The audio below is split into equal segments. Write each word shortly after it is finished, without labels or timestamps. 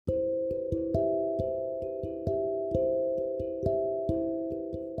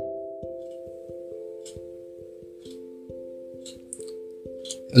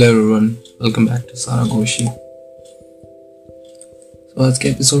Hello everyone, welcome back to सारा गोशी। तो आज का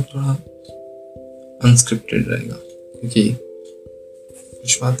एपिसोड थोड़ा अनस्क्रिप्टेड रहेगा क्योंकि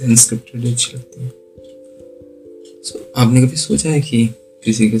कुछ बातें अनस्क्रिप्टेड अच्छी लगती हैं। आपने कभी सोचा है कि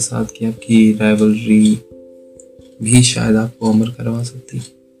किसी के साथ की आपकी राइवलरी भी शायद आपको अमर करवा सकती?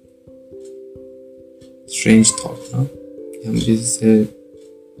 स्ट्रेंज थॉट ना, कि हम किसी से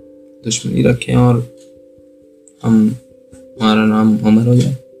दुश्मनी रखें और हमारा नाम अमर हो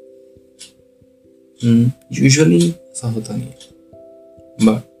जाए। यूजुअली ऐसा होता नहीं है,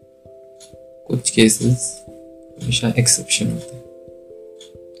 बट कुछ केसेस हमेशा एक्सेप्शन होते हैं।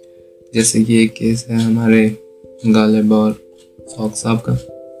 जैसे कि एक केस है हमारे गालिब और ज़ौक़ साहब का।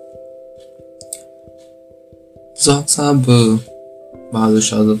 ज़ौक़ साहब बहादुर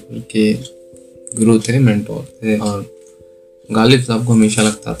शाह ज़फ़र के गुरु थे, मेंटोर थे, और गालिब साहब को हमेशा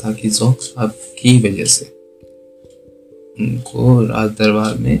लगता था कि ज़ौक़ साहब की वजह से उनको राज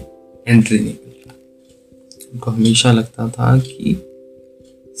दरबार में एंट्री नहीं मिल रहा। उनको हमेशा लगता था कि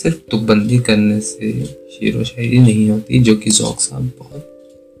सिर्फ तुकबंदी करने से शेर व शायरी नहीं होती, जो कि ज़ौक़ साहब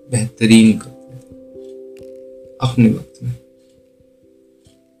बहुत बेहतरीन करते थे अपने वक्त में।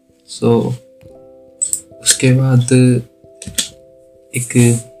 उसके बाद एक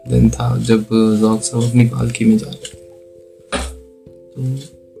दिन था जब ज़ौक़ साहब अपनी पालकी में जा रहे थे, तो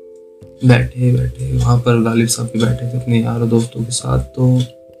बैठे वहाँ पर गालिब साहब भी बैठे थे अपने यारों दोस्तों के साथ। तो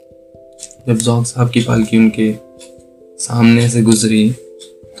जब ज़ौक़ साहब की पालकी उनके सामने से गुजरी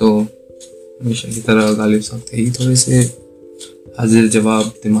तो हमेशा की तरह गालिब साहब थे ही थोड़े से हाजिर जवाब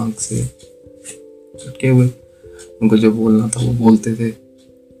दिमाग से चटके हुए। उनको जो बोलना था वो बोलते थे।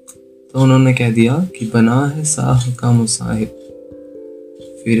 तो उन्होंने कह दिया कि बना है साह का मुसाहिब,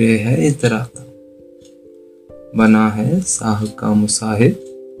 फिरे है इतराता। बना है साह का मुसाहिब,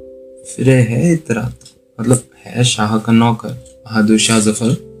 फिरे है इतराता। मतलब है शाह का नौकर, बहादुर शाह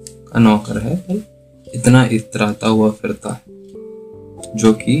ज़फ़र का नौकर है, पर इतना इतराता हुआ फिरता है,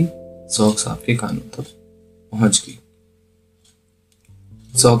 जो कि ज़ौक़ साहब के कानों तक पहुंच गई।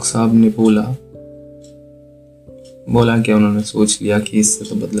 ज़ौक़ साहब ने बोला क्या, उन्होंने सोच लिया कि इससे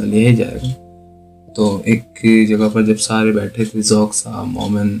तो बदला लिया ही जाएगा। तो एक जगह पर जब सारे बैठे थे, ज़ौक़ साहब,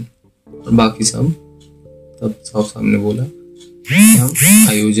 मोमिन और बाकी सब, तब ज़ौक़ साहब ने बोला कि हम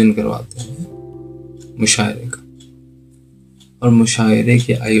आयोजन करवाते हैं मुशायरे का, और मुशायरे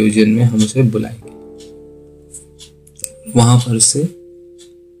के आयोजन में हम उसे बुलाएंगे। वहां पर से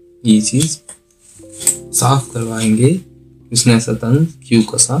ये चीज साफ करवाएंगे उसने ऐसा तंज क्यों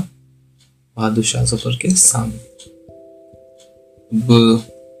कसा बहादुर शाह ज़फ़र के सामने।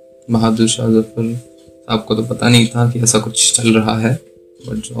 बहादुर शाह ज़फ़र साहब को तो पता नहीं था कि ऐसा कुछ चल रहा है,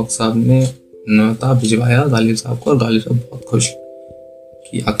 बट ज़ौक़ साहब ने न्योता भिजवाया गालिब साहब को, और गालिब साहब बहुत खुश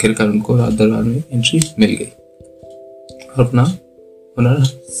कि आखिरकार उनको राज दरबार में एंट्री मिल गई और अपना हुनर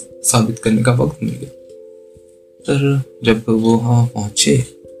साबित करने का वक्त मिल गया। पर जब वो वहाँ पहुंचे,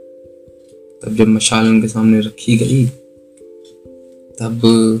 तब जब मशाल उनके सामने रखी गई, तब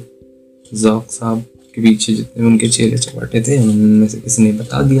ज़ौक़ साहब के पीछे जितने उनके चेले चपाटे थे, उनमें से किसी ने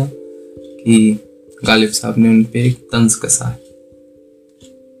बता दिया कि गालिब साहब ने उन पे एक तंज कसा है।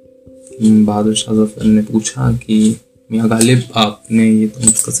 बहादुर शाह ज़फ़र ने पूछा कि मियाँ गालिब, आपने ये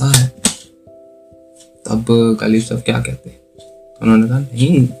तंज कसा है? तब गालिब साहब क्या कहते? उन्होंने कहा,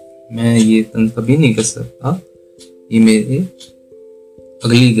 नहीं, मैं ये तंज कभी नहीं कस सकता, ये मेरे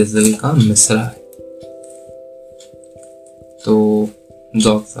अगली गजल का मिसरा है। तो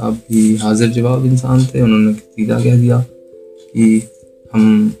ज़ौक़ साहब भी हाजिर जवाब इंसान थे, उन्होंने सीधा कह दिया कि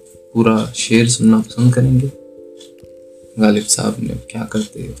हम पूरा शेर सुनना पसंद करेंगे। गालिब साहब ने क्या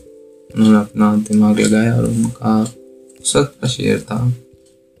करते, उन्होंने अपना दिमाग लगाया और उनका उस वक्त का शेर था।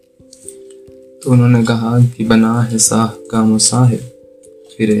 तो उन्होंने कहा कि बना है साह का मुसाहिब,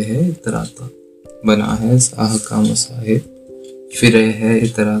 फिरे है इतराता। बना है साह का मुसाहिब, फिरे है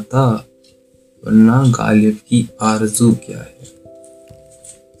इतराता, वरना गालिब की आरज़ू क्या है।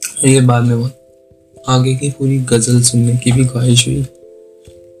 ये बाद में बहुत आगे की पूरी गज़ल सुनने की भी ख्वाहिश हुई,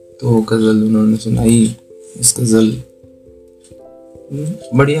 तो गज़ल उन्होंने सुनाई। इस गज़ल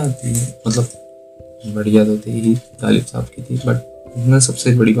बढ़िया थी, मतलब बढ़िया तो थी ही, गालिब साहब की थी, बट उनमें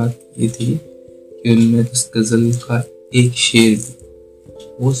सबसे बड़ी बात ये थी कि उनमें इस गज़ल का एक शेर भी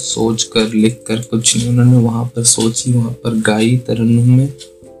वो सोच कर लिख कर कुछ नहीं, उन्होंने वहाँ पर सोची, वहाँ पर गाई तरन्नुम में,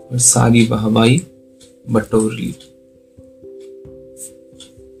 और सारी वाहवाही बटोर ली।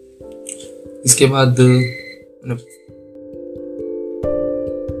 इसके बाद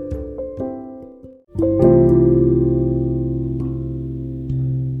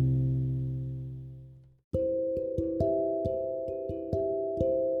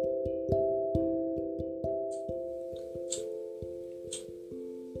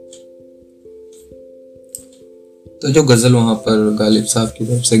तो जो गज़ल वहाँ पर गालिब साहब की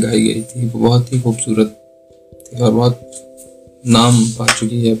तरफ से गाई गई थी वो बहुत ही खूबसूरत थी और बहुत नाम पा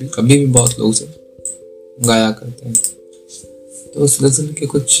चुकी है, अभी भी बहुत लोग से गाया करते हैं। तो उस गज़ल के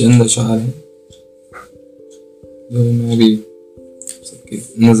कुछ चंद अशार हैं जो मैं भी सबकी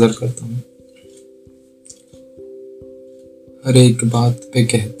नज़र करता हूँ। हर एक बात पे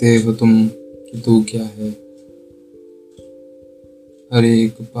कहते हो तुम कि तू क्या है, हर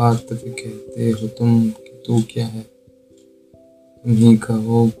एक बात पे कहते हो तुम कि तू क्या है, तुम ही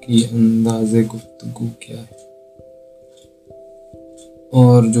कहो कि अंदाज़े गुफ्तगू क्या है।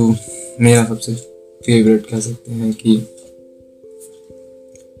 और जो मेरा सबसे फेवरेट कह सकते हैं कि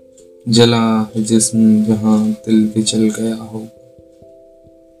जला है जिस्म जहाँ दिल भी जल गया हो,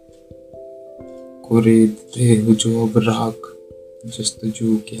 कुरेदते हो जो अब राख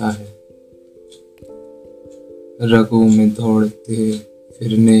जस्तजू क्या है, रगों में दौड़ते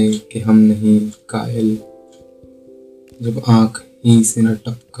फिरने के हम नहीं कायल, जब आँख ही से न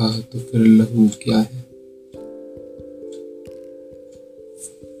टपका तो फिर लहू क्या है।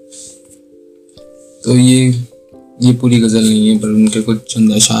 तो ये पूरी गज़ल नहीं है पर उनके कुछ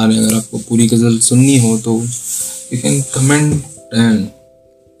चंद अशार हैं। अगर आपको पूरी गज़ल सुननी हो तो you can comment and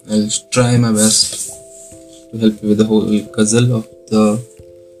I will try my best to help you with the whole गज़ल ऑफ द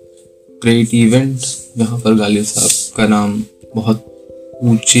ग्रेट इवेंट जहाँ पर गालिब साहब का नाम बहुत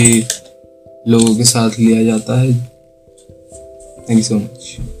ऊंचे लोगों के साथ लिया जाता है। Thank you so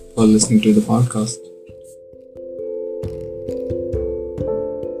much for listening to the podcast.